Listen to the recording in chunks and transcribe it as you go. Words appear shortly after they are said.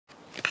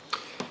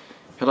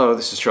Hello,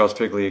 this is Charles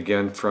Pigley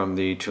again from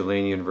the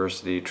Tulane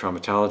University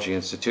Traumatology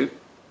Institute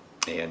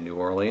in New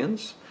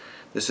Orleans.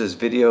 This is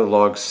video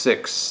log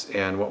 6,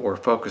 and what we're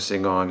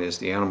focusing on is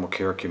the animal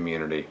care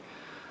community.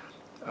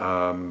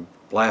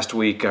 Last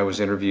week I was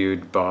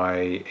interviewed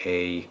by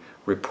a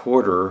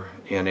reporter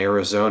in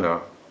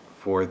Arizona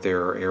for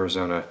their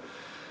Arizona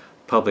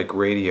public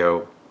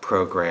radio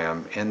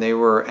program, and they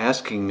were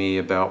asking me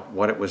about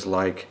what it was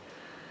like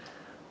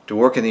to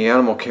work in the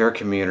animal care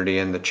community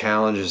and the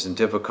challenges and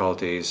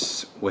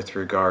difficulties with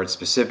regard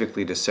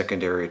specifically to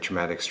secondary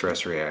traumatic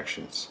stress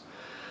reactions.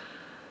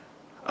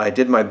 I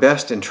did my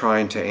best in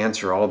trying to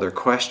answer all their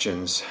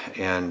questions,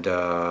 and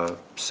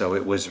so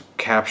it was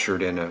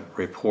captured in a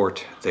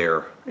report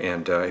there.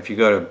 And if you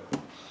go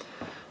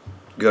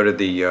to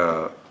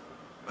the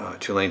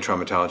Tulane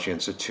Traumatology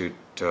Institute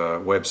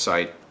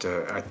website,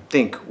 I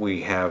think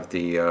we have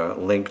the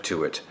link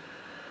to it.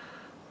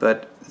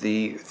 But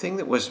the thing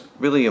that was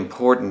really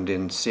important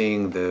in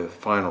seeing the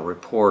final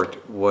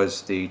report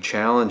was the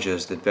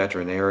challenges that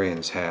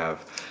veterinarians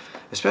have,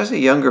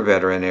 especially younger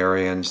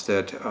veterinarians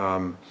that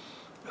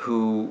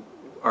who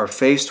are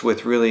faced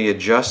with really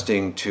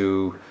adjusting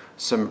to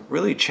some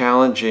really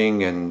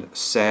challenging and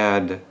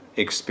sad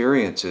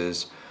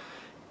experiences.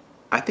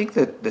 I think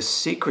that the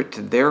secret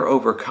to their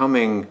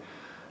overcoming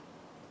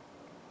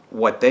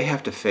what they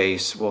have to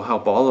face will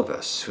help all of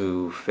us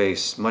who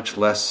face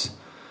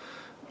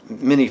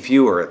many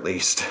fewer at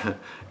least,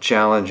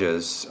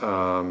 challenges.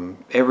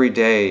 Every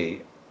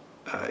day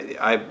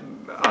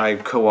I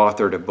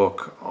co-authored a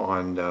book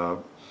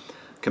on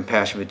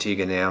compassion fatigue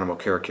in the animal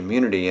care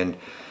community, and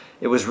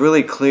it was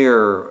really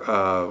clear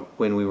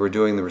when we were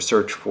doing the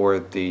research for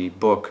the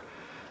book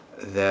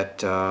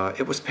that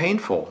it was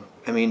painful.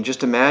 I mean,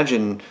 just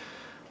imagine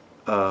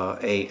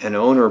an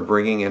owner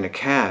bringing in a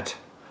cat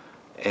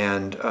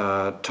and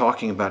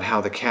talking about how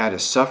the cat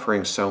is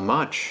suffering so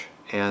much,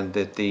 and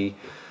that the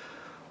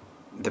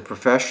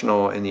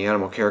professional in the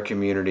animal care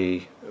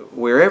community,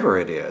 wherever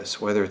it is,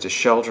 whether it's a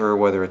shelter or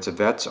whether it's a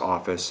vet's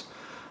office,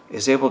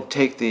 is able to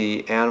take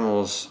the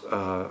animals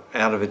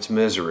out of its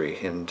misery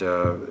and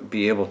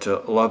be able to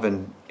love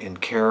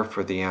and care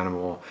for the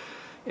animal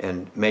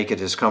and make it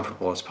as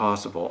comfortable as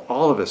possible.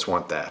 All of us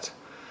want that.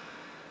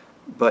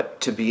 But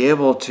to be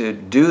able to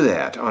do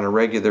that on a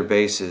regular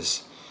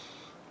basis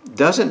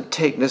doesn't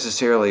take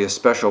necessarily a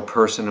special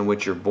person in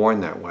which you're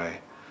born that way.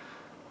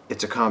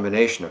 It's a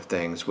combination of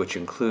things, which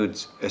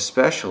includes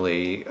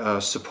especially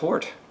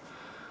support.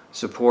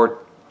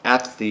 Support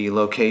at the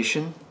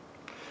location,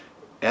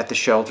 at the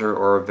shelter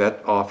or a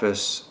vet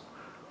office.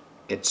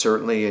 It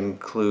certainly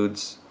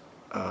includes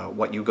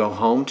what you go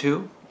home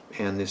to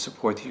and the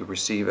support that you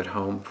receive at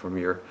home from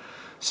your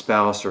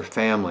spouse or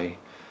family.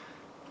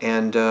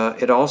 And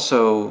it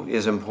also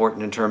is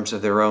important in terms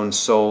of their own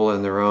soul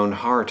and their own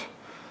heart,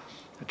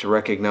 to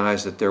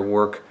recognize that their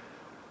work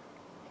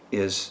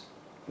is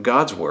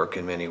God's work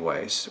in many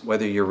ways,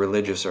 whether you're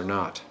religious or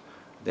not,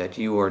 that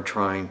you are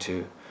trying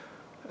to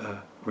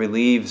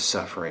relieve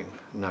suffering,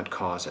 not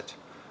cause it.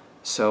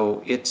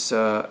 So it's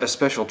a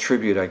special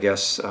tribute, I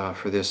guess,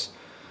 for this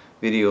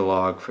video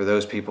log for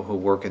those people who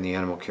work in the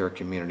animal care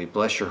community.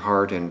 Bless your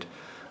heart, and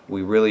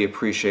we really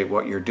appreciate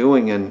what you're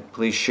doing, and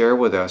please share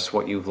with us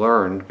what you've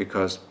learned,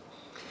 because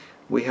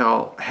we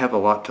all have a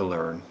lot to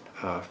learn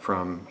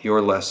from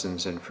your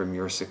lessons and from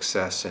your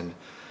success in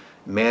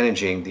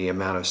managing the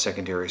amount of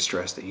secondary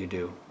stress that you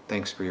do.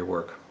 Thanks for your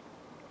work.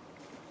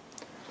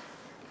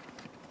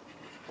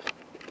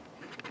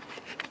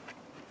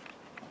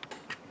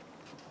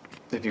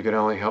 If you could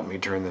only help me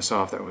turn this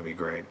off, that would be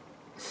great.